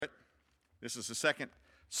This is the second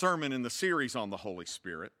sermon in the series on the Holy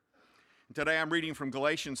Spirit. And today I'm reading from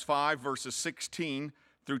Galatians 5, verses 16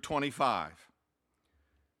 through 25.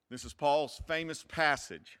 This is Paul's famous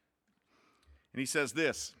passage. And he says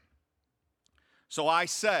this, "So I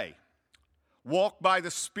say, walk by the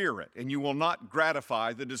Spirit, and you will not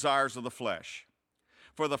gratify the desires of the flesh.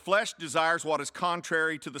 For the flesh desires what is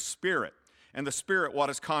contrary to the Spirit, and the Spirit what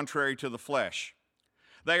is contrary to the flesh.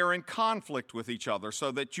 They are in conflict with each other,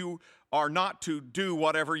 so that you are not to do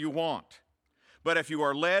whatever you want. But if you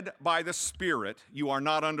are led by the Spirit, you are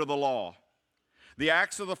not under the law. The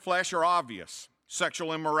acts of the flesh are obvious: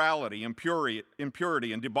 sexual immorality,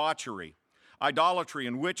 impurity and debauchery, idolatry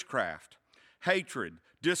and witchcraft, hatred,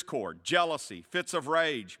 discord, jealousy, fits of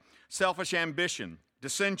rage, selfish ambition,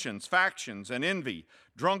 dissensions, factions, and envy,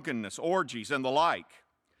 drunkenness, orgies, and the like.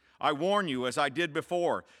 I warn you, as I did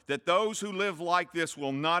before, that those who live like this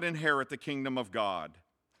will not inherit the kingdom of God.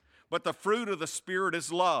 But the fruit of the Spirit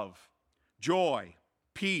is love, joy,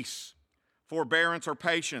 peace, forbearance or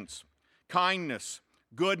patience, kindness,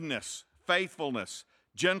 goodness, faithfulness,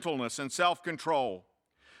 gentleness, and self-control.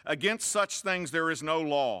 Against such things there is no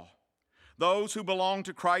law. Those who belong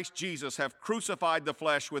to Christ Jesus have crucified the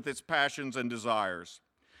flesh with its passions and desires.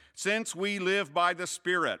 Since we live by the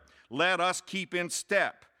Spirit, let us keep in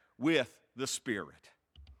step with the Spirit."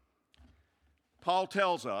 Paul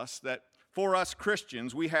tells us that for us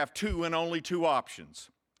Christians, we have two and only two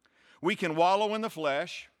options. We can wallow in the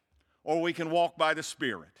flesh, or we can walk by the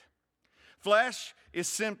Spirit. Flesh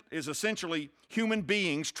is essentially human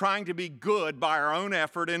beings trying to be good by our own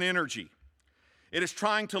effort and energy. It is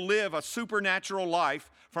trying to live a supernatural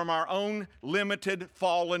life from our own limited,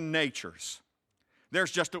 fallen natures.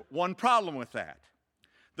 There's just one problem with that.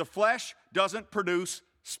 The flesh doesn't produce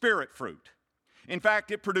Spirit fruit. In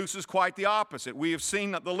fact, it produces quite the opposite. We have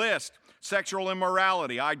seen the list: sexual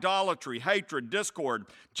immorality, idolatry, hatred, discord,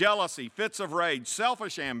 jealousy, fits of rage,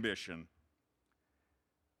 selfish ambition.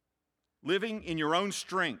 Living in your own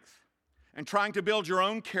strength and trying to build your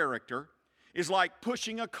own character is like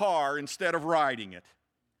pushing a car instead of riding it.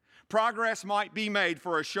 Progress might be made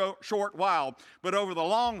for a short while, but over the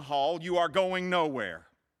long haul, you are going nowhere.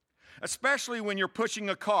 Especially when you're pushing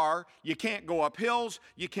a car, you can't go up hills,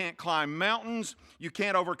 you can't climb mountains, you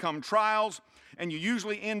can't overcome trials, and you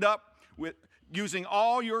usually end up with using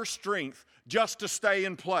all your strength just to stay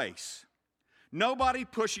in place. Nobody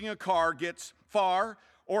pushing a car gets far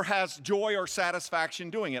or has joy or satisfaction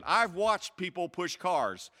doing it. I've watched people push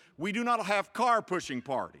cars. We do not have car pushing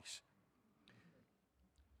parties.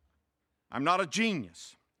 I'm not a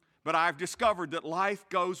genius, but I've discovered that life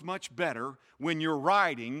goes much better when you're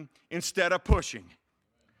riding instead of pushing.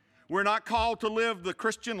 We're not called to live the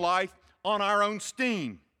Christian life on our own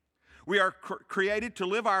steam. We are created to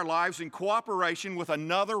live our lives in cooperation with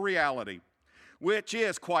another reality, which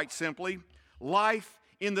is, quite simply, life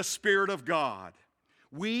in the Spirit of God.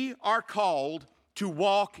 We are called to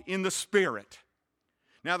walk in the Spirit.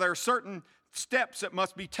 Now, there are certain steps that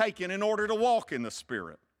must be taken in order to walk in the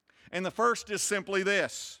Spirit. And the first is simply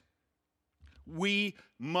this: we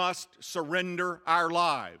must surrender our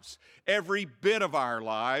lives, every bit of our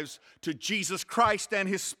lives, to Jesus Christ and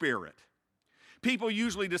His Spirit. People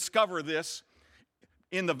usually discover this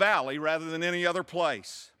in the valley rather than any other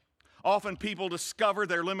place. Often people discover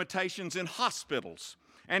their limitations in hospitals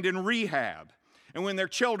and in rehab, and when their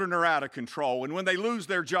children are out of control, and when they lose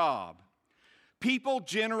their job. People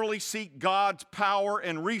generally seek God's power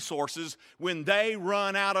and resources when they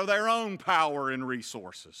run out of their own power and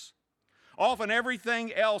resources. Often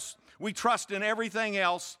we trust in everything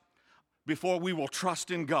else before we will trust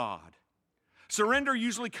in God. Surrender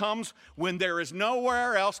usually comes when there is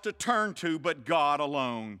nowhere else to turn to but God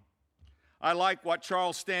alone. I like what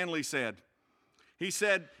Charles Stanley said. He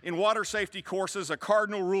said, in water safety courses, a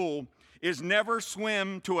cardinal rule is never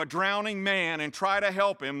swim to a drowning man and try to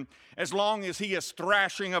help him as long as he is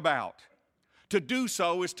thrashing about. To do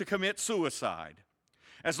so is to commit suicide.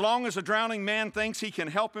 As long as a drowning man thinks he can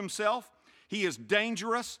help himself, he is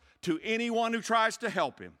dangerous to anyone who tries to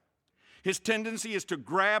help him. His tendency is to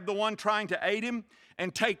grab the one trying to aid him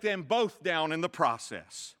and take them both down in the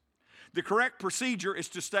process. The correct procedure is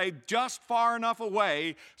to stay just far enough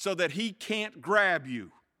away so that he can't grab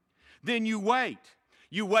you. Then you wait.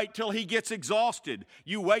 You wait till he gets exhausted.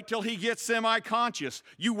 You wait till he gets semi-conscious.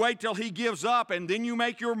 You wait till he gives up, and then you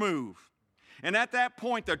make your move. And at that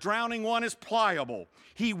point, the drowning one is pliable.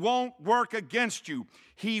 He won't work against you.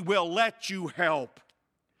 He will let you help.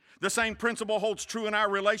 The same principle holds true in our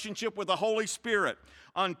relationship with the Holy Spirit.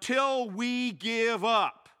 Until we give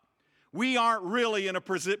up, we aren't really in a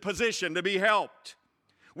position to be helped.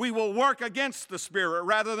 We will work against the Spirit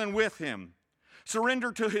rather than with Him.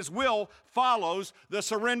 Surrender to His will follows the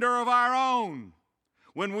surrender of our own.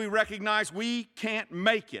 When we recognize we can't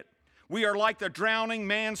make it, we are like the drowning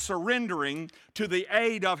man surrendering to the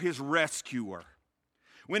aid of his rescuer.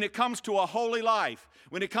 When it comes to a holy life,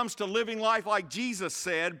 when it comes to living life like Jesus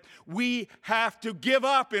said, we have to give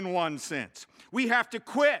up in one sense. We have to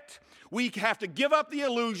quit. We have to give up the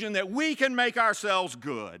illusion that we can make ourselves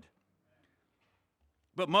good.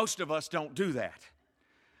 But most of us don't do that.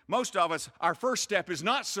 Most of us, our first step is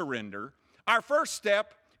not surrender. Our first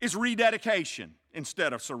step is rededication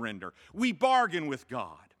instead of surrender. We bargain with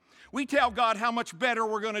God. We tell God how much better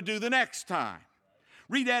we're going to do the next time.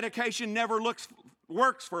 Rededication never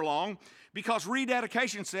works for long because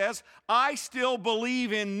rededication says, I still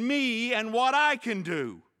believe in me and what I can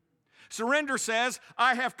do. Surrender says,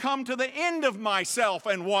 I have come to the end of myself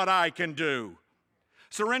and what I can do.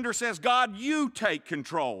 Surrender says, God, you take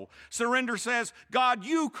control. Surrender says, God,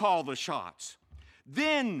 you call the shots.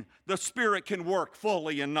 Then the Spirit can work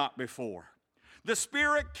fully and not before. The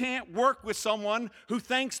Spirit can't work with someone who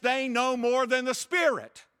thinks they know more than the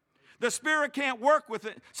Spirit. The Spirit can't work with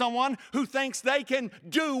someone who thinks they can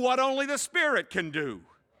do what only the Spirit can do.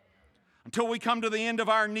 Until we come to the end of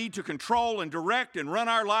our need to control and direct and run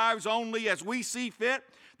our lives only as we see fit,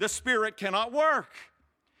 the Spirit cannot work.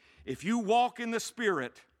 If you walk in the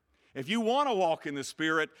Spirit, if you want to walk in the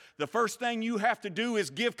Spirit, the first thing you have to do is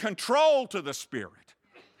give control to the Spirit.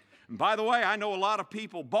 And by the way, I know a lot of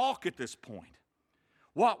people balk at this point.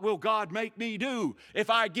 What will God make me do if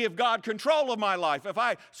I give God control of my life, if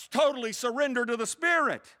I totally surrender to the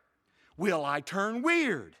Spirit? Will I turn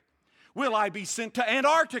weird? Will I be sent to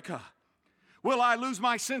Antarctica? Will I lose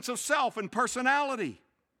my sense of self and personality?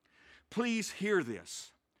 Please hear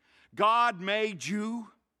this. God made you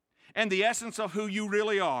and the essence of who you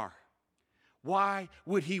really are. Why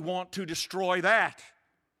would He want to destroy that?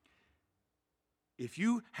 If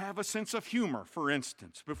you have a sense of humor, for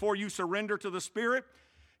instance, before you surrender to the Spirit,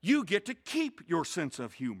 you get to keep your sense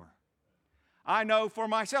of humor. I know for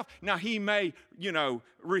myself. Now, He may,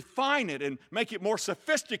 refine it and make it more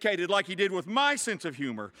sophisticated like He did with my sense of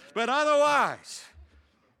humor. But otherwise,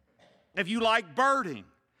 if you like birding,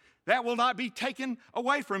 that will not be taken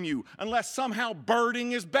away from you unless somehow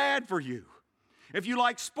birding is bad for you. If you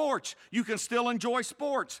like sports, you can still enjoy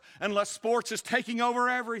sports unless sports is taking over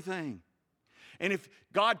everything. And if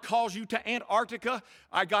God calls you to Antarctica,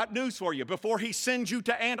 I got news for you. Before He sends you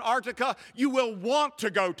to Antarctica, you will want to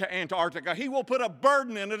go to Antarctica. He will put a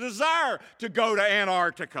burden and a desire to go to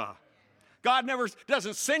Antarctica. God never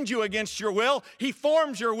doesn't send you against your will. He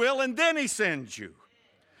forms your will and then He sends you.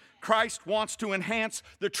 Christ wants to enhance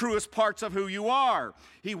the truest parts of who you are.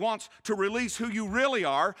 He wants to release who you really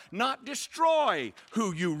are, not destroy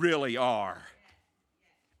who you really are.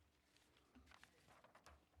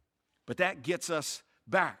 But that gets us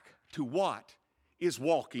back to what is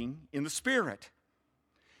walking in the Spirit.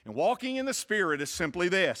 And walking in the Spirit is simply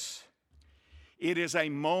this. It is a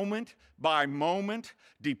moment-by-moment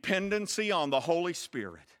dependency on the Holy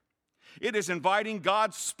Spirit. It is inviting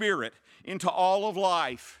God's Spirit into all of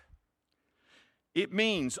life. It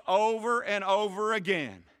means over and over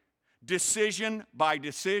again, decision by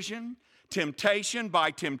decision, temptation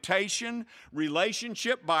by temptation,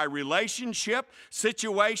 relationship by relationship,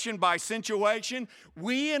 situation by situation.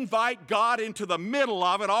 We invite God into the middle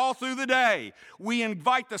of it all through the day. We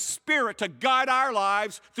invite the Spirit to guide our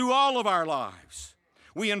lives through all of our lives.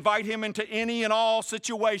 We invite Him into any and all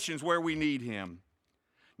situations where we need Him.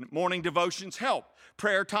 Morning devotions help.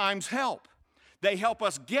 Prayer times help. They help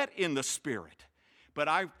us get in the Spirit.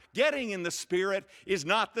 But getting in the Spirit is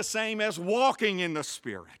not the same as walking in the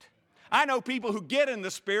Spirit. I know people who get in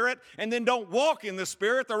the Spirit and then don't walk in the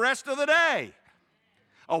Spirit the rest of the day.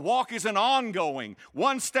 A walk is an ongoing,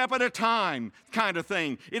 one step at a time kind of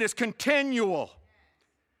thing. It is continual.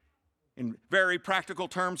 In very practical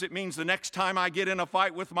terms, it means the next time I get in a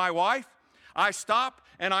fight with my wife, I stop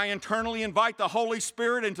and I internally invite the Holy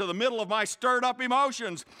Spirit into the middle of my stirred up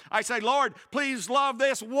emotions. I say, Lord, please love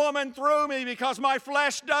this woman through me because my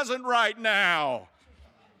flesh doesn't right now.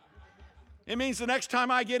 It means the next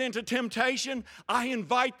time I get into temptation, I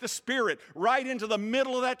invite the Spirit right into the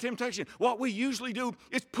middle of that temptation. What we usually do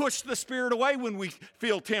is push the Spirit away when we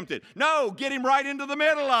feel tempted. No, get Him right into the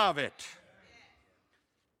middle of it.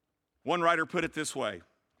 One writer put it this way.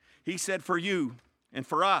 He said, for you and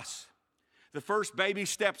for us, the first baby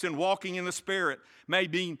steps in walking in the Spirit may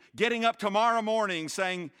be getting up tomorrow morning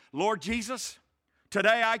saying, Lord Jesus,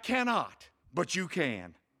 today I cannot, but you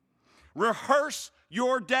can. Rehearse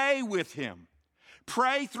your day with Him.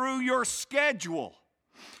 Pray through your schedule.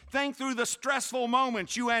 Think through the stressful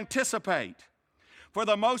moments you anticipate. For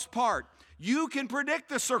the most part, you can predict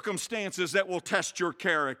the circumstances that will test your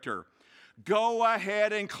character. Go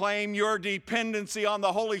ahead and claim your dependency on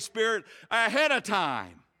the Holy Spirit ahead of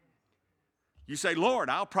time. You say, Lord,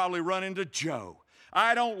 I'll probably run into Joe.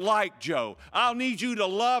 I don't like Joe. I'll need you to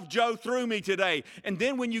love Joe through me today. And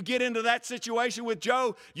then when you get into that situation with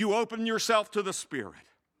Joe, you open yourself to the Spirit.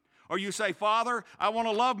 Or you say, Father, I want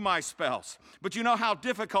to love my spouse, but you know how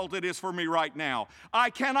difficult it is for me right now. I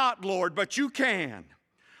cannot, Lord, but you can.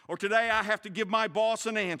 Or today I have to give my boss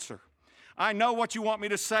an answer. I know what you want me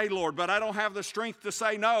to say, Lord, but I don't have the strength to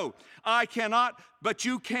say no. I cannot, but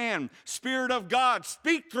you can. Spirit of God,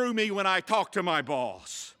 speak through me when I talk to my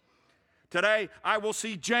boss. Today, I will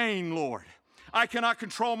see Jane, Lord. I cannot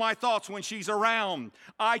control my thoughts when she's around.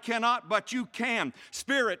 I cannot, but you can.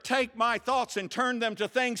 Spirit, take my thoughts and turn them to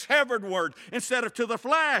things heavenward instead of to the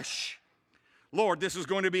flesh. Lord, this is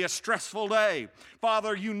going to be a stressful day.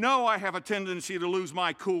 Father, you know I have a tendency to lose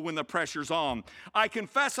my cool when the pressure's on. I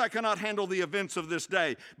confess I cannot handle the events of this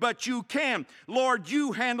day, but you can. Lord,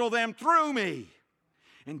 you handle them through me.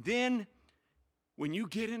 And then when you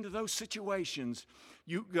get into those situations,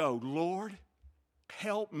 you go, Lord,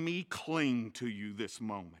 help me cling to you this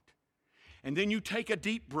moment. And then you take a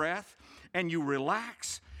deep breath and you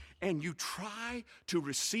relax and you try to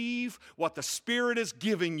receive what the Spirit is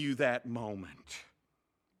giving you that moment.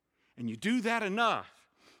 And you do that enough,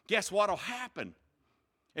 guess what will happen?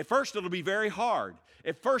 At first it'll be very hard.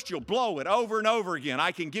 At first you'll blow it over and over again.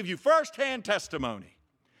 I can give you firsthand testimony.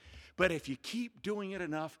 But if you keep doing it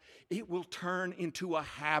enough, it will turn into a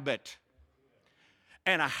habit.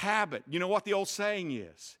 And a habit, you know what the old saying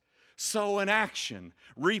is? Sow an action,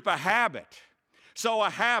 reap a habit. Sow a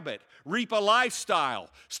habit, reap a lifestyle.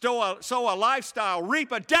 Sow a lifestyle,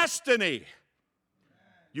 reap a destiny.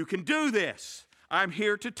 You can do this. I'm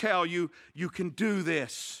here to tell you, you can do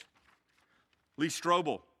this. Lee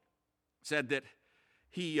Strobel said that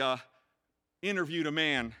he interviewed a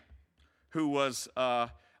man who was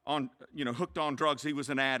hooked on drugs. He was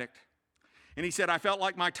an addict. And he said, I felt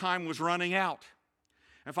like my time was running out.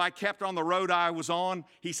 If I kept on the road I was on,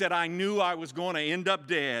 he said, I knew I was going to end up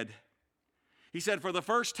dead. He said, for the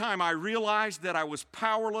first time, I realized that I was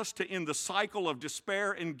powerless to end the cycle of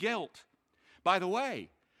despair and guilt. By the way,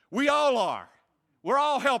 we all are. We're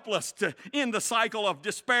all helpless to end the cycle of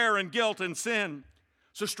despair and guilt and sin.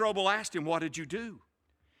 So Strobel asked him, what did you do?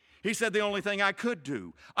 He said, the only thing I could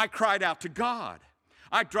do. I cried out to God.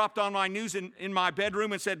 I dropped on my knees in my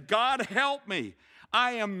bedroom and said, God, help me.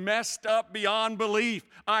 I am messed up beyond belief.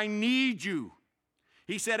 I need you.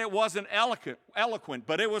 He said it wasn't eloquent,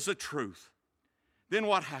 but it was the truth. Then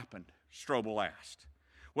what happened? Strobel asked.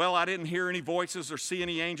 Well, I didn't hear any voices or see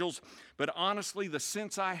any angels, but honestly, the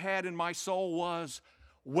sense I had in my soul was,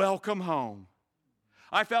 welcome home.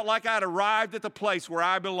 I felt like I'd arrived at the place where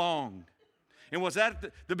I belonged. And was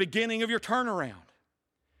that the beginning of your turnaround?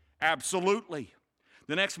 Absolutely.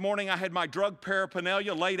 The next morning, I had my drug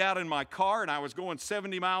paraphernalia laid out in my car, and I was going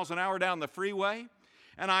 70 miles an hour down the freeway.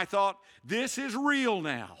 And I thought, this is real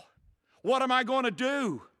now. What am I going to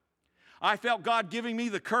do? I felt God giving me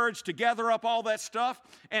the courage to gather up all that stuff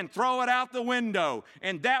and throw it out the window.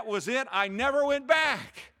 And that was it. I never went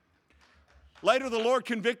back. Later, the Lord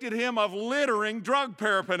convicted him of littering drug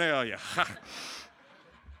paraphernalia.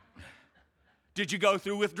 Did you go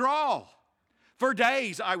through withdrawal? For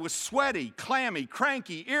days, I was sweaty, clammy,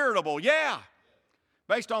 cranky, irritable. Yeah.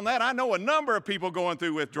 Based on that, I know a number of people going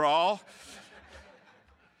through withdrawal.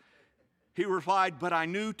 He replied, but I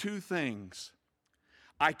knew two things.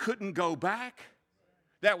 I couldn't go back.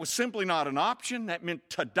 That was simply not an option. That meant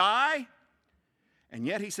to die. And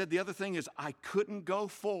yet, he said, the other thing is I couldn't go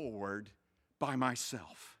forward by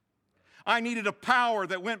myself. I needed a power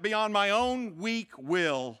that went beyond my own weak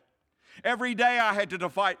will. Every day I had to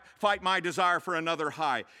fight my desire for another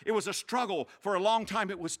high. It was a struggle. For a long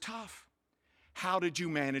time, it was tough. How did you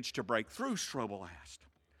manage to break through, Strobel asked.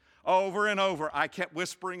 Over and over, I kept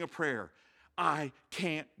whispering a prayer. I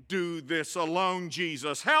can't do this alone,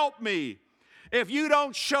 Jesus. Help me. If you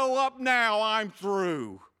don't show up now, I'm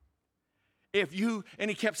through. And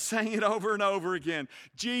he kept saying it over and over again.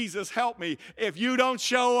 Jesus, help me. If you don't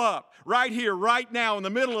show up right here, right now, in the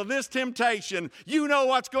middle of this temptation, you know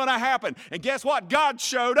what's going to happen. And guess what? God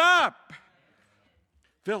showed up.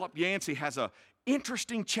 Philip Yancey has an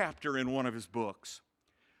interesting chapter in one of his books.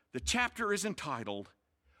 The chapter is entitled,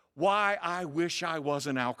 Why I Wish I Was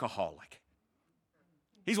an Alcoholic.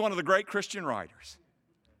 He's one of the great Christian writers.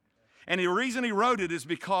 And the reason he wrote it is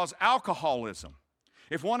because alcoholism,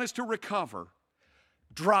 if one is to recover,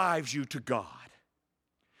 drives you to God.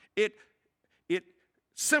 It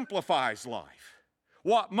simplifies life.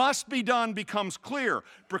 What must be done becomes clear.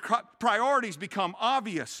 Priorities become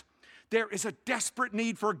obvious. There is a desperate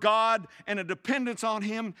need for God and a dependence on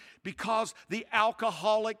Him because the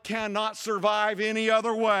alcoholic cannot survive any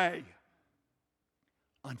other way.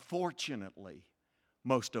 Unfortunately,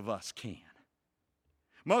 most of us can.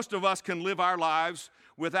 Most of us can live our lives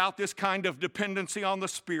without this kind of dependency on the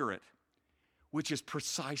Spirit, which is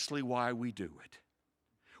precisely why we do it.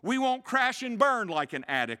 We won't crash and burn like an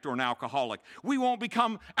addict or an alcoholic. We won't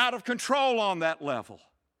become out of control on that level.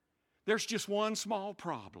 There's just one small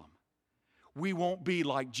problem. We won't be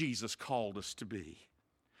like Jesus called us to be.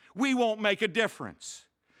 We won't make a difference.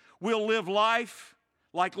 We'll live life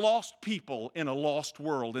like lost people in a lost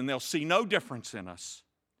world, and they'll see no difference in us.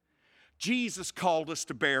 Jesus called us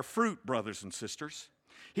to bear fruit, brothers and sisters.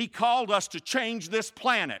 He called us to change this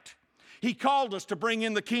planet. He called us to bring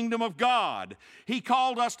in the kingdom of God. He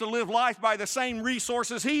called us to live life by the same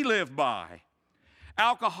resources He lived by.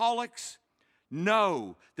 Alcoholics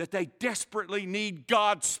know that they desperately need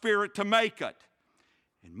God's Spirit to make it.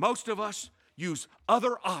 And most of us use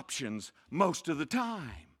other options most of the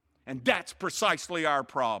time. And that's precisely our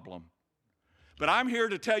problem. But I'm here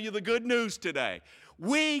to tell you the good news today.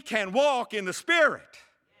 We can walk in the Spirit.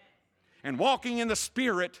 And walking in the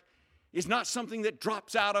Spirit is not something that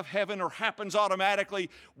drops out of heaven or happens automatically.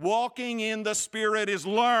 Walking in the Spirit is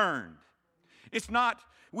learned. It's not,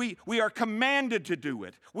 we are commanded to do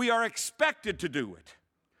it. We are expected to do it.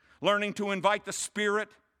 Learning to invite the Spirit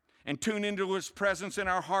and tune into His presence in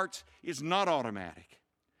our hearts is not automatic.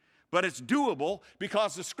 But it's doable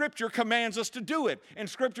because the Scripture commands us to do it. And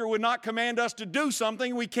Scripture would not command us to do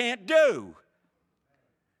something we can't do.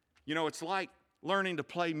 You know, it's like learning to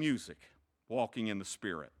play music, walking in the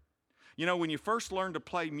Spirit. You know, when you first learn to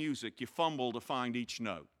play music, you fumble to find each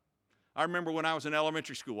note. I remember when I was in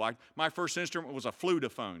elementary school, my first instrument was a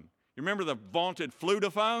flutophone. You remember the vaunted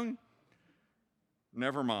flutophone?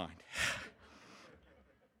 Never mind.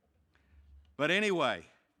 But anyway,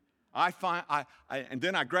 and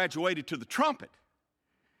then I graduated to the trumpet,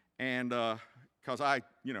 and because I,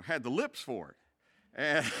 had the lips for it.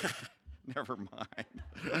 And never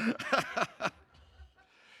mind.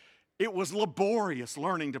 It was laborious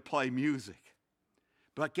learning to play music.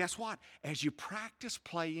 But guess what? As you practice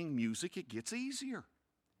playing music, it gets easier.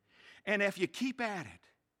 And if you keep at it,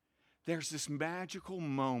 there's this magical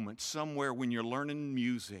moment somewhere when you're learning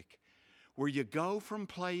music where you go from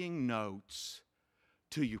playing notes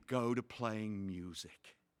till you go to playing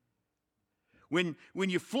music. When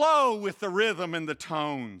you flow with the rhythm and the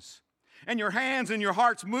tones, and your hands and your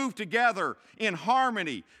hearts move together in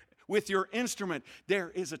harmony with your instrument,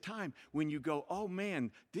 there is a time when you go, oh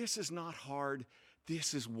man, this is not hard,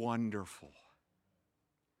 this is wonderful.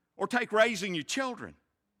 Or take raising your children.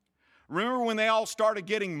 Remember when they all started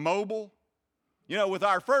getting mobile? With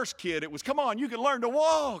our first kid, it was, come on, you can learn to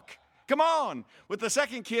walk. Come on. With the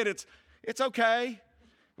second kid, it's okay.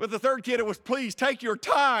 With the third kid, it was, please take your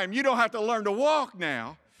time. You don't have to learn to walk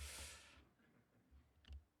now.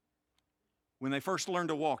 When they first learned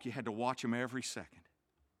to walk, you had to watch them every second.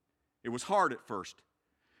 It was hard at first,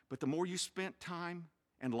 but the more you spent time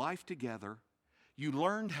and life together, you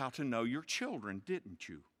learned how to know your children, didn't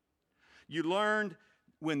you? You learned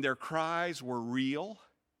when their cries were real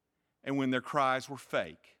and when their cries were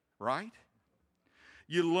fake, right?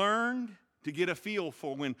 You learned to get a feel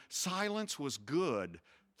for when silence was good,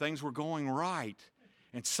 things were going right.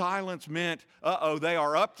 And silence meant, they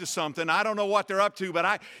are up to something. I don't know what they're up to,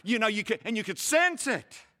 but you could sense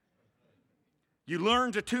it. You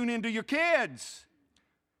learn to tune into your kids.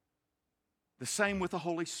 The same with the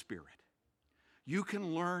Holy Spirit. You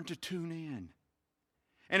can learn to tune in.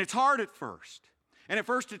 And it's hard at first. And at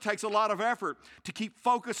first it takes a lot of effort to keep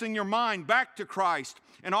focusing your mind back to Christ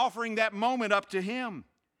and offering that moment up to Him.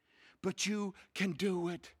 But you can do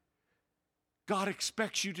it. God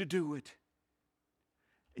expects you to do it.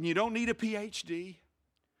 And you don't need a PhD.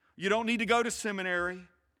 You don't need to go to seminary.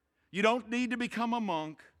 You don't need to become a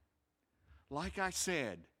monk. Like I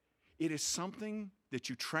said, it is something that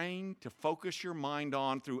you train to focus your mind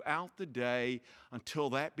on throughout the day until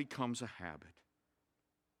that becomes a habit.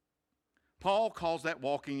 Paul calls that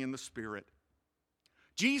walking in the Spirit.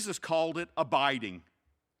 Jesus called it abiding.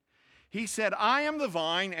 He said, I am the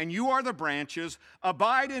vine and you are the branches.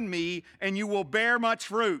 Abide in me and you will bear much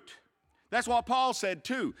fruit. That's what Paul said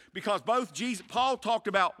too, because Paul talked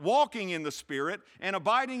about walking in the Spirit and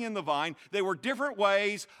abiding in the vine. They were different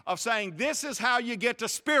ways of saying this is how you get to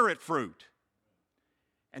Spirit fruit.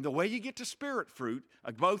 And the way you get to Spirit fruit,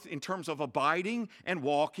 both in terms of abiding and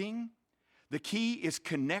walking, the key is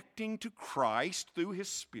connecting to Christ through His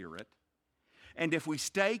Spirit And if we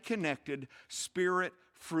stay connected, Spirit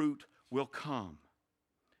fruit will come.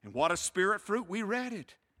 And what is Spirit fruit? We read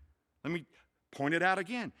it. Let me point it out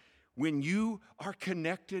again. When you are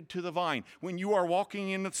connected to the vine, when you are walking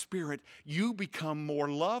in the Spirit, you become more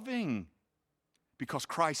loving because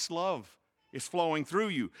Christ's love is flowing through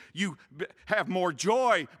you. You have more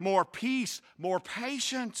joy, more peace, more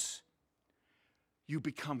patience. You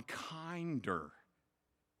become kinder.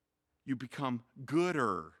 You become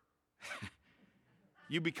gooder.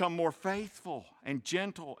 You become more faithful and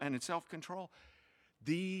gentle and in self-control.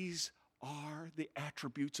 These are the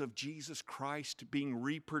attributes of Jesus Christ being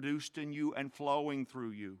reproduced in you and flowing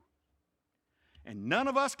through you. And none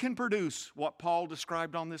of us can produce what Paul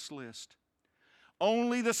described on this list.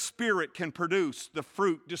 Only the Spirit can produce the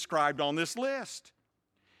fruit described on this list.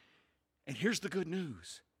 And here's the good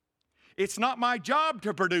news. It's not my job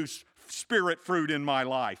to produce Spirit fruit in my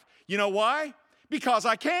life. You know why? Because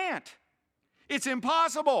I can't. It's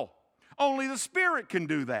impossible. Only the Spirit can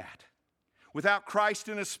do that. Without Christ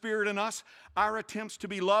and His Spirit in us, our attempts to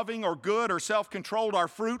be loving or good or self-controlled are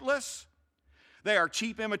fruitless. They are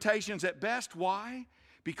cheap imitations at best. Why?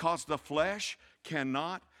 Because the flesh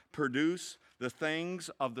cannot produce the things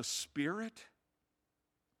of the Spirit.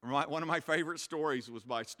 One of my favorite stories was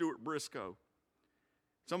by Stuart Briscoe.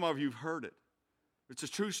 Some of you have heard it. It's a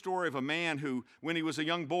true story of a man who, when he was a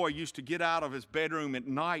young boy, used to get out of his bedroom at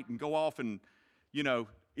night and go off and,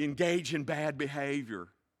 engage in bad behavior.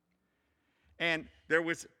 And there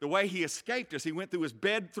was, the way he escaped us, he went through his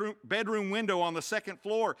bedroom window on the second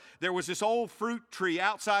floor. There was this old fruit tree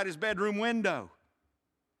outside his bedroom window.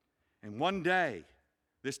 And one day,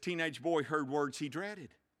 this teenage boy heard words he dreaded.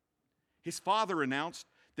 His father announced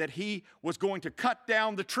that he was going to cut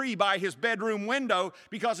down the tree by his bedroom window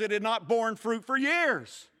because it had not borne fruit for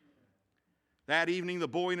years. That evening, the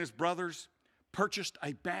boy and his brothers purchased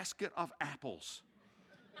a basket of apples.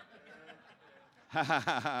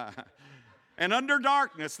 And under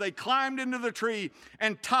darkness, they climbed into the tree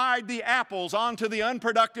and tied the apples onto the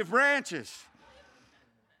unproductive branches.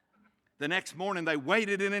 The next morning, they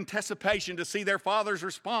waited in anticipation to see their father's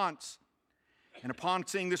response. And upon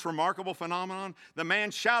seeing this remarkable phenomenon, the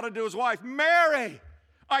man shouted to his wife, "Mary,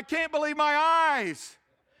 I can't believe my eyes.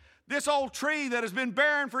 This old tree that has been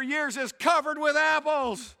barren for years is covered with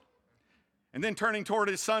apples." And then turning toward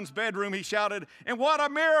his son's bedroom, he shouted, "And what a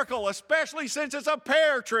miracle, especially since it's a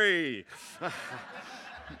pear tree."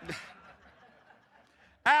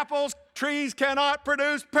 Apples trees cannot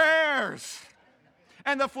produce pears.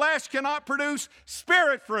 And the flesh cannot produce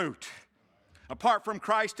Spirit fruit. Apart from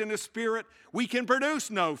Christ and His Spirit, we can produce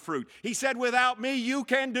no fruit. He said, "Without me, you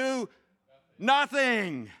can do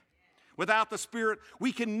nothing." Without the Spirit,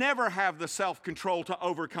 we can never have the self-control to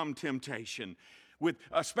overcome temptation,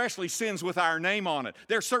 especially sins with our name on it.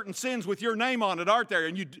 There are certain sins with your name on it, aren't there?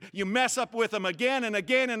 And you mess up with them again and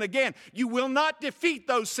again and again. You will not defeat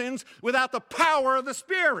those sins without the power of the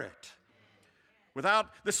Spirit.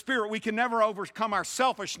 Without the Spirit, we can never overcome our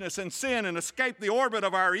selfishness and sin and escape the orbit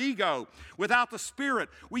of our ego. Without the Spirit,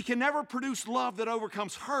 we can never produce love that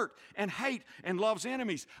overcomes hurt and hate and loves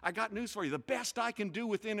enemies. I got news for you. The best I can do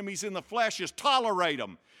with enemies in the flesh is tolerate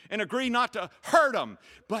them and agree not to hurt them.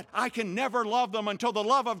 But I can never love them until the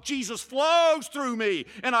love of Jesus flows through me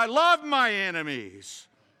and I love my enemies.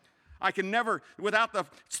 Without the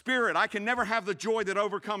Spirit, I can never have the joy that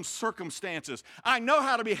overcomes circumstances. I know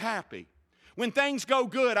how to be happy. When things go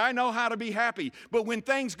good, I know how to be happy. But when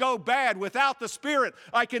things go bad, without the Spirit,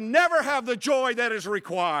 I can never have the joy that is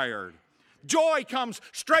required. Joy comes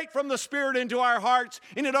straight from the Spirit into our hearts,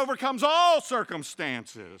 and it overcomes all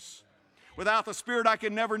circumstances. Without the Spirit, I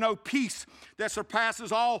can never know peace that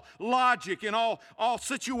surpasses all logic in all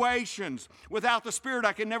situations. Without the Spirit,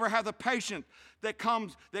 I can never have the patience that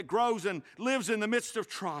grows and lives in the midst of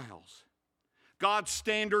trials. God's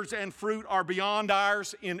standards and fruit are beyond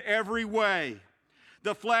ours in every way.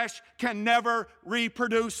 The flesh can never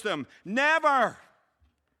reproduce them. Never.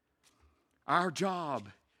 Our job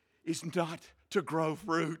is not to grow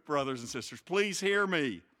fruit, brothers and sisters. Please hear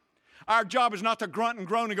me. Our job is not to grunt and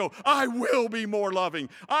groan and go, "I will be more loving.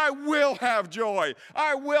 I will have joy.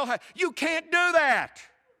 You can't do that.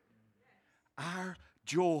 Our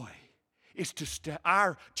job is to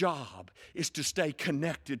stay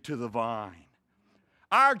connected to the vine.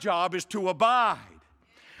 Our job is to abide.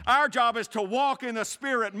 Our job is to walk in the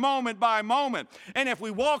Spirit moment by moment. And if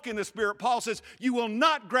we walk in the Spirit, Paul says, you will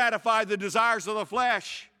not gratify the desires of the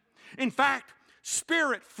flesh. In fact,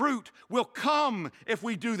 Spirit fruit will come if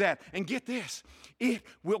we do that. And get this, it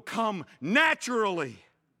will come naturally.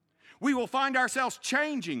 We will find ourselves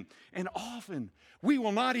changing, and often we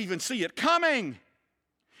will not even see it coming.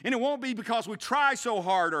 And it won't be because we try so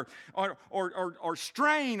hard or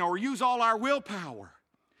strain or use all our willpower.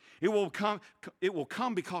 It will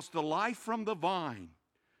come because the life from the vine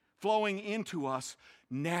flowing into us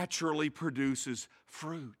naturally produces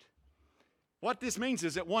fruit. What this means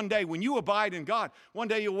is that one day when you abide in God, one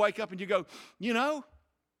day you'll wake up and you go,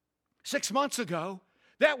 6 months ago,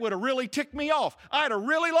 that would have really ticked me off. I'd have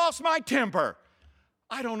really lost my temper.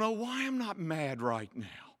 I don't know why I'm not mad right now.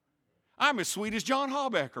 I'm as sweet as John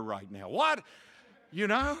Hawbecker right now. What?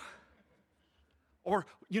 Or,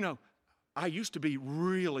 I used to be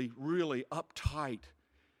really, really uptight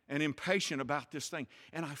and impatient about this thing.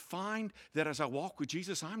 And I find that as I walk with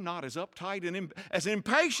Jesus, I'm not as uptight and as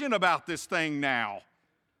impatient about this thing now.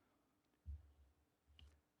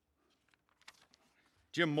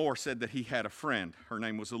 Jim Moore said that he had a friend. Her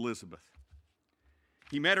name was Elizabeth.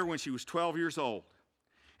 He met her when she was 12 years old.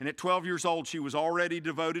 And at 12 years old, she was already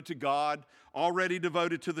devoted to God, already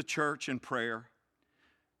devoted to the church and prayer.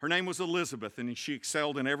 Her name was Elizabeth, and she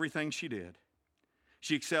excelled in everything she did.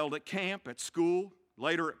 She excelled at camp, at school,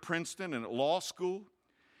 later at Princeton and at law school.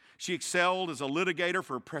 She excelled as a litigator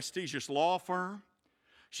for a prestigious law firm.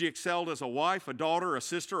 She excelled as a wife, a daughter, a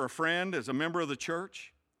sister, a friend, as a member of the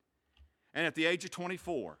church. And at the age of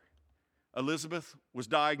 24, Elizabeth was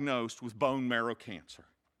diagnosed with bone marrow cancer.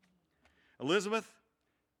 Elizabeth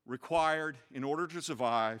required, in order to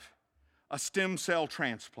survive, a stem cell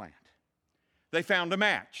transplant. They found a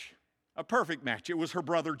match, a perfect match. It was her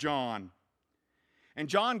brother John. And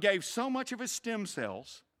John gave so much of his stem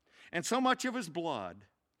cells and so much of his blood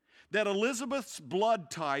that Elizabeth's blood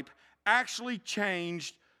type actually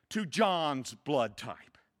changed to John's blood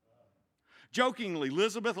type. Jokingly,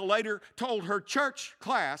 Elizabeth later told her church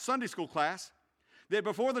class, Sunday school class, that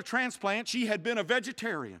before the transplant she had been a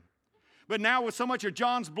vegetarian. But now with so much of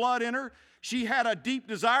John's blood in her, she had a deep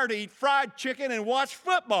desire to eat fried chicken and watch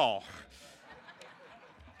football.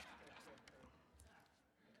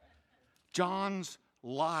 John's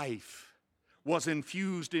life was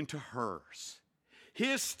infused into hers.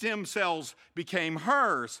 His stem cells became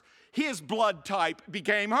hers. His blood type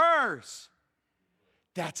became hers.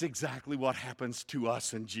 That's exactly what happens to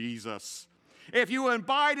us in Jesus. If you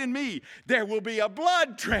abide in me, there will be a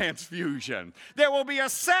blood transfusion. There will be a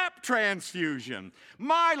sap transfusion.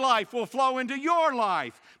 My life will flow into your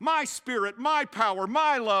life. My spirit, my power,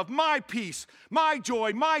 my love, my peace, my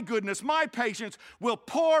joy, my goodness, my patience will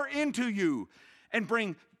pour into you and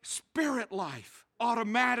bring spirit life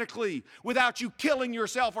automatically without you killing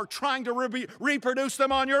yourself or trying to reproduce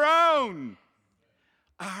them on your own.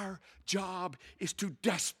 Our job is to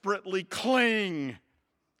desperately cling,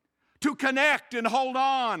 to connect and hold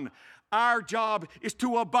on. Our job is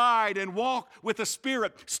to abide and walk with the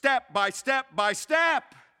Spirit step by step by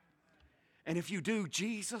step. And if you do,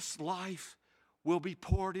 Jesus' life will be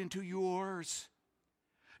poured into yours.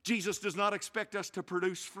 Jesus does not expect us to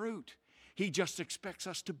produce fruit. He just expects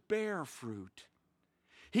us to bear fruit.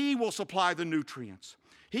 He will supply the nutrients.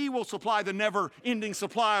 He will supply the never-ending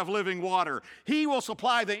supply of living water. He will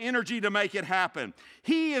supply the energy to make it happen.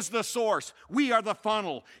 He is the source. We are the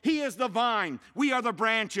funnel. He is the vine. We are the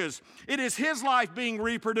branches. It is His life being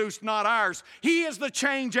reproduced, not ours. He is the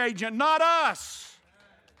change agent, not us.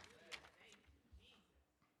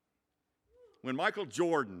 When Michael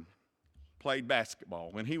Jordan played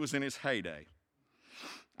basketball, when he was in his heyday,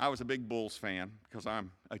 I was a big Bulls fan because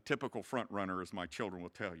I'm a typical front runner, as my children will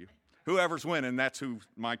tell you. Whoever's winning, that's who's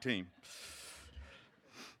my team.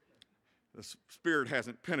 The Spirit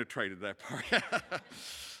hasn't penetrated that part.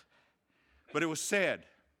 But it was said,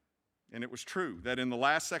 and it was true, that in the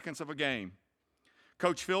last seconds of a game,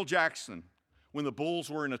 Coach Phil Jackson, when the Bulls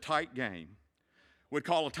were in a tight game, would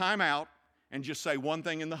call a timeout and just say one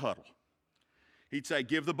thing in the huddle. He'd say,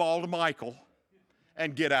 "Give the ball to Michael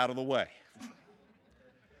and get out of the way."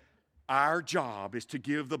 Our job is to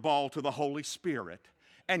give the ball to the Holy Spirit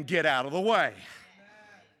and get out of the way.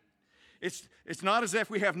 It's not as if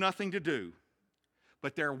we have nothing to do,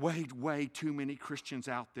 but there are way too many Christians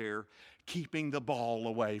out there keeping the ball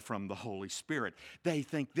away from the Holy Spirit. They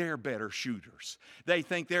think they're better shooters. They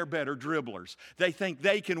think they're better dribblers. They think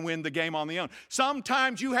they can win the game on their own.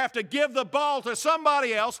 Sometimes you have to give the ball to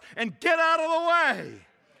somebody else and get out of the way.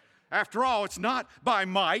 After all, it's not by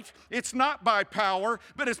might, it's not by power,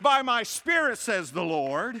 but it's by my Spirit, says the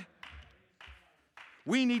Lord.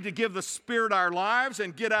 We need to give the Spirit our lives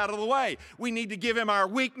and get out of the way. We need to give Him our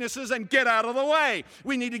weaknesses and get out of the way.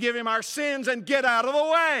 We need to give Him our sins and get out of the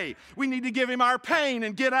way. We need to give Him our pain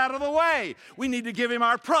and get out of the way. We need to give Him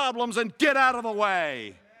our problems and get out of the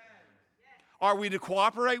way. Are we to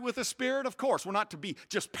cooperate with the Spirit? Of course. We're not to be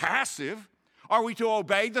just passive. Are we to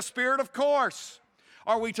obey the Spirit? Of course.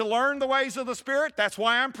 Are we to learn the ways of the Spirit? That's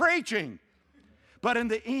why I'm preaching. But in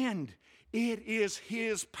the end, it is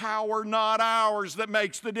His power, not ours, that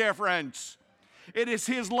makes the difference. It is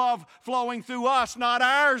His love flowing through us, not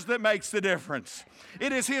ours, that makes the difference.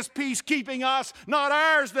 It is His peace keeping us, not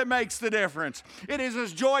ours, that makes the difference. It is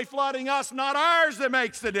His joy flooding us, not ours, that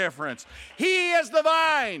makes the difference. He is the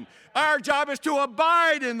vine. Our job is to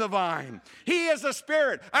abide in the vine. He is the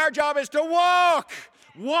Spirit. Our job is to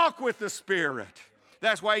walk with the Spirit.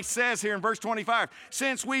 That's why He says here in verse 25,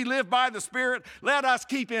 since we live by the Spirit, let us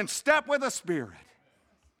keep in step with the Spirit.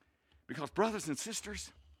 Because brothers and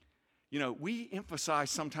sisters, we emphasize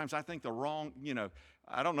sometimes, I think, the wrong,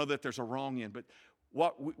 I don't know that there's a wrong end, but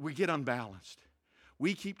we get unbalanced.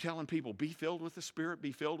 We keep telling people, be filled with the Spirit,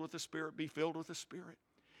 be filled with the Spirit, be filled with the Spirit.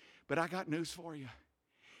 But I got news for you.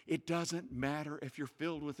 It doesn't matter if you're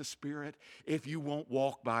filled with the Spirit if you won't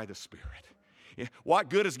walk by the Spirit. What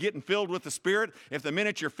good is getting filled with the Spirit if the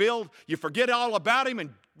minute you're filled, you forget all about Him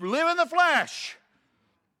and live in the flesh?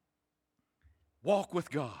 Walk with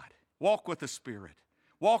God. Walk with the Spirit.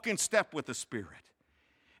 Walk in step with the Spirit.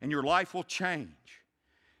 And your life will change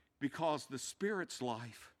because the Spirit's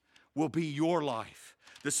life will be your life.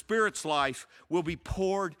 The Spirit's life will be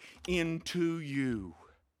poured into you.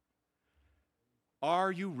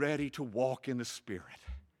 Are you ready to walk in the Spirit?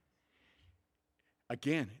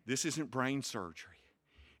 Again, this isn't brain surgery.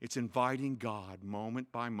 It's inviting God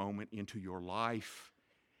moment by moment into your life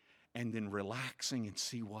and then relaxing and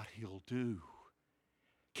see what He'll do.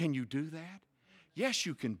 Can you do that? Yes,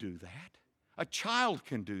 you can do that. A child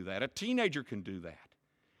can do that. A teenager can do that.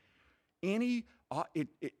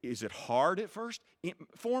 Is it hard at first?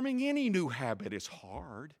 Forming any new habit is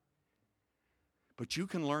hard. But you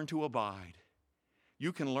can learn to abide.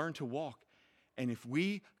 You can learn to walk. And if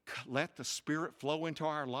we let the Spirit flow into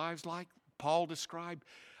our lives like Paul described,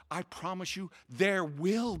 I promise you there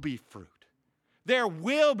will be fruit. There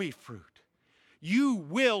will be fruit. You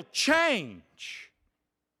will change.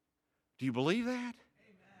 Do you believe that? Amen.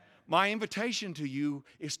 My invitation to you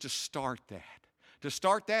is to start that. To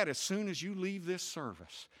start that as soon as you leave this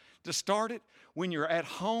service. To start it when you're at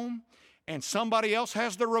home and somebody else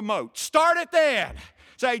has the remote. Start it then.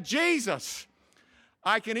 Say, Jesus,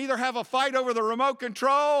 I can either have a fight over the remote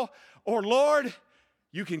control or, Lord,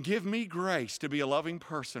 you can give me grace to be a loving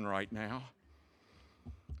person right now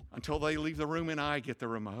until they leave the room and I get the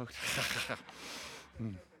remote.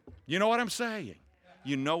 You know what I'm saying?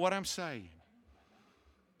 You know what I'm saying.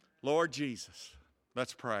 Lord Jesus,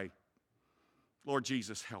 let's pray. Lord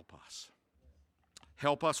Jesus, help us.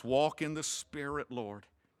 Help us walk in the Spirit, Lord.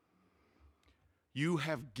 You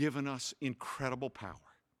have given us incredible power.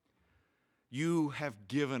 You have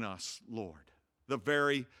given us, Lord, the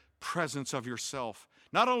very presence of yourself,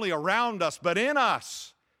 not only around us, but in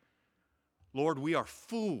us. Lord, we are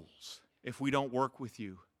fools if we don't work with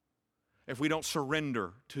you, if we don't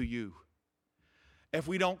surrender to you, if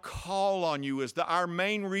we don't call on you as our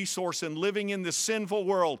main resource in living in this sinful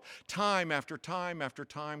world time after time after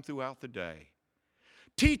time throughout the day.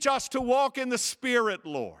 Teach us to walk in the Spirit,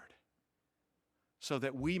 Lord, so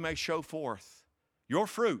that we may show forth your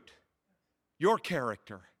fruit, your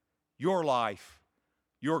character, your life,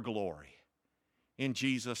 your glory. In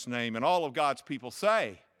Jesus' name. And all of God's people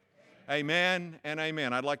say, amen and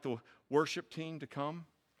amen. I'd like the worship team to come.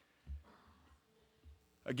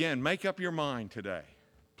 Again, make up your mind today.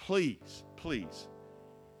 Please, please.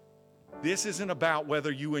 This isn't about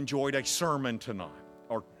whether you enjoyed a sermon tonight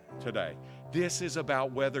or today. This is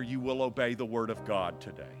about whether you will obey the Word of God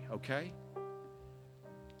today, okay?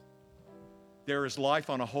 There is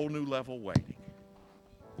life on a whole new level waiting.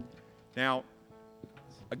 Now,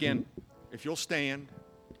 again, if you'll stand,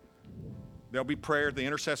 there'll be prayer. The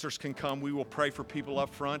intercessors can come. We will pray for people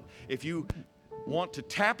up front. If you want to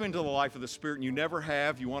tap into the life of the Spirit and you never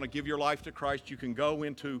have, you want to give your life to Christ, you can go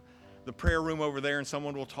into the prayer room over there and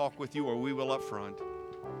someone will talk with you, or we will up front.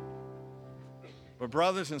 But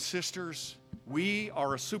brothers and sisters, we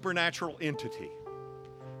are a supernatural entity.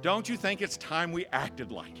 Don't you think it's time we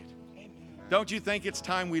acted like it? Don't you think it's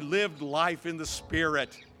time we lived life in the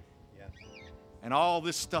Spirit? And all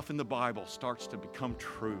this stuff in the Bible starts to become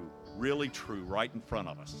true, really true, right in front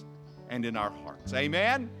of us and in our hearts.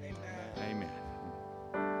 Amen? Amen. Amen.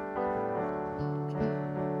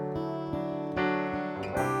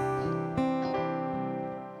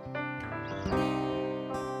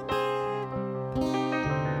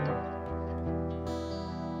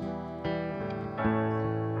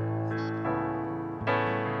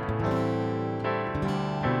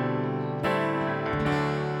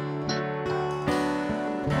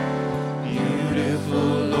 Beautiful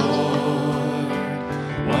Lord,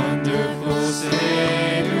 wonderful Savior.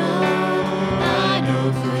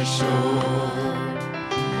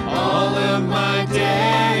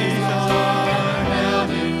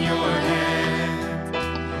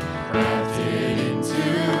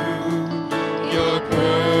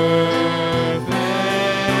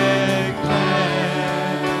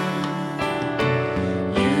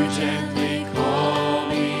 gently call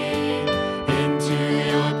me into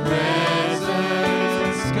your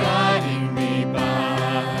presence, guiding me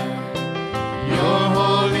by your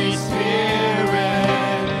Holy Spirit.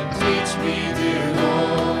 Teach me, dear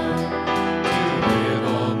Lord, to live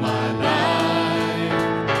all my life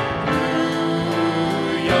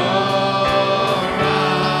through your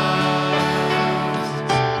eyes.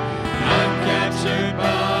 I'm captured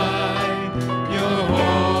by your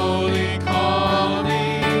holy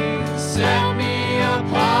calling. Set me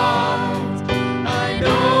apart. I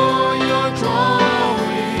know you're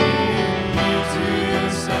drawing me to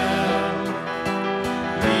yourself.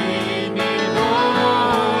 Lead me,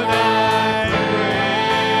 Lord, I pray.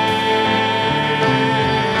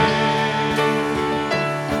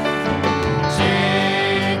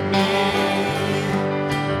 Take me,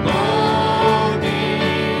 mold me,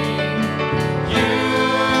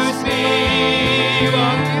 use me,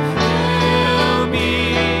 walk me, fill me.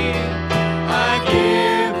 I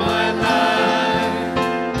give my life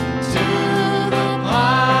to the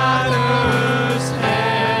potter's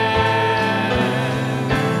hand.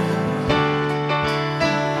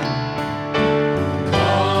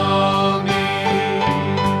 Call me,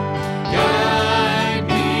 guide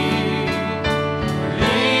me,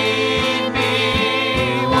 lead me,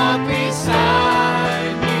 walk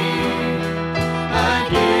beside me. I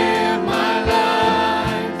give my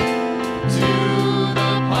life to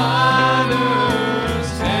the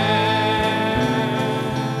potter's hand.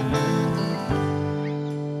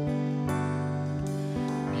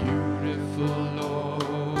 Beautiful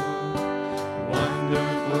Lord,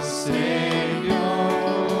 wonderful Savior,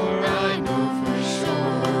 I know for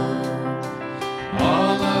sure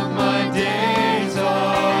all of my days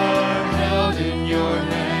are held in your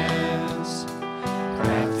hands,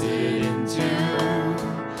 crafted into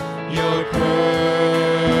your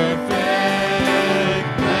perfect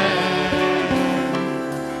plan.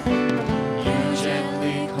 You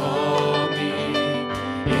gently call me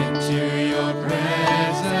into your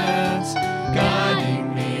presence, guiding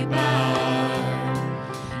me by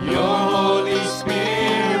your Holy Spirit.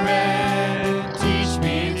 Teach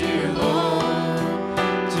me, dear Lord,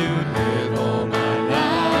 to live all my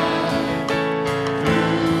life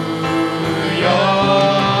through your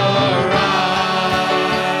eyes.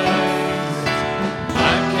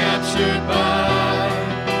 I'm captured by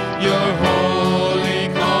your holy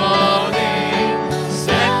calling.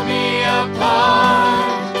 Set me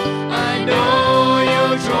apart. I know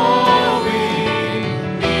you're drawing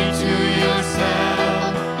me to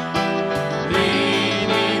yourself. Lead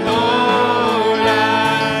me, Lord, I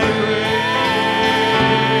pray.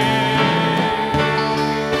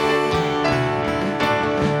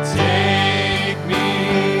 Take me,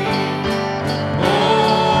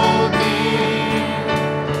 mold me,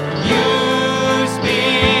 use me,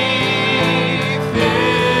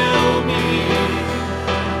 fill me.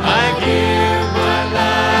 I give my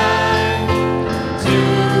life to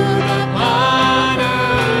the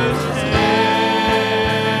potter's hand.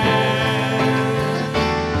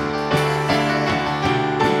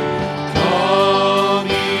 Call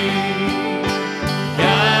me,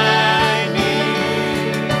 guide me,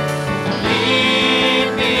 lead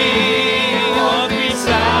me, walk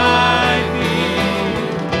beside me.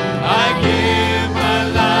 I give my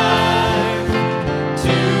life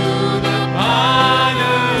to the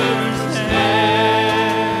potter's hand.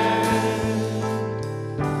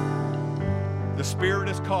 The Spirit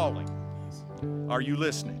is calling. Are you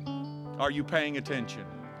listening? Are you paying attention?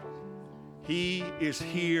 He is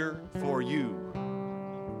here for you.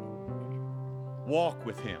 Walk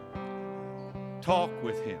with Him. Talk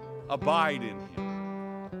with Him. Abide in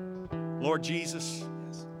Him. Lord Jesus,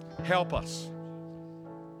 help us.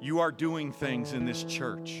 You are doing things in this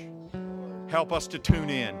church. Help us to tune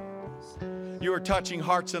in. You are touching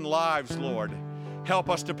hearts and lives, Lord. Help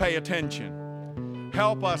us to pay attention.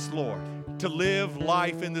 Help us, Lord, to live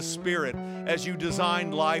life in the Spirit as you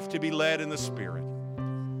designed life to be led in the Spirit.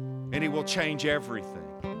 And He will change everything.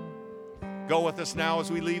 Go with us now as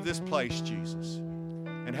we leave this place, Jesus,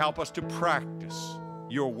 and help us to practice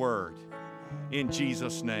your word. In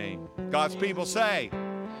Jesus' name. God's people say,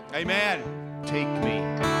 amen. Take me.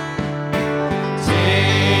 Take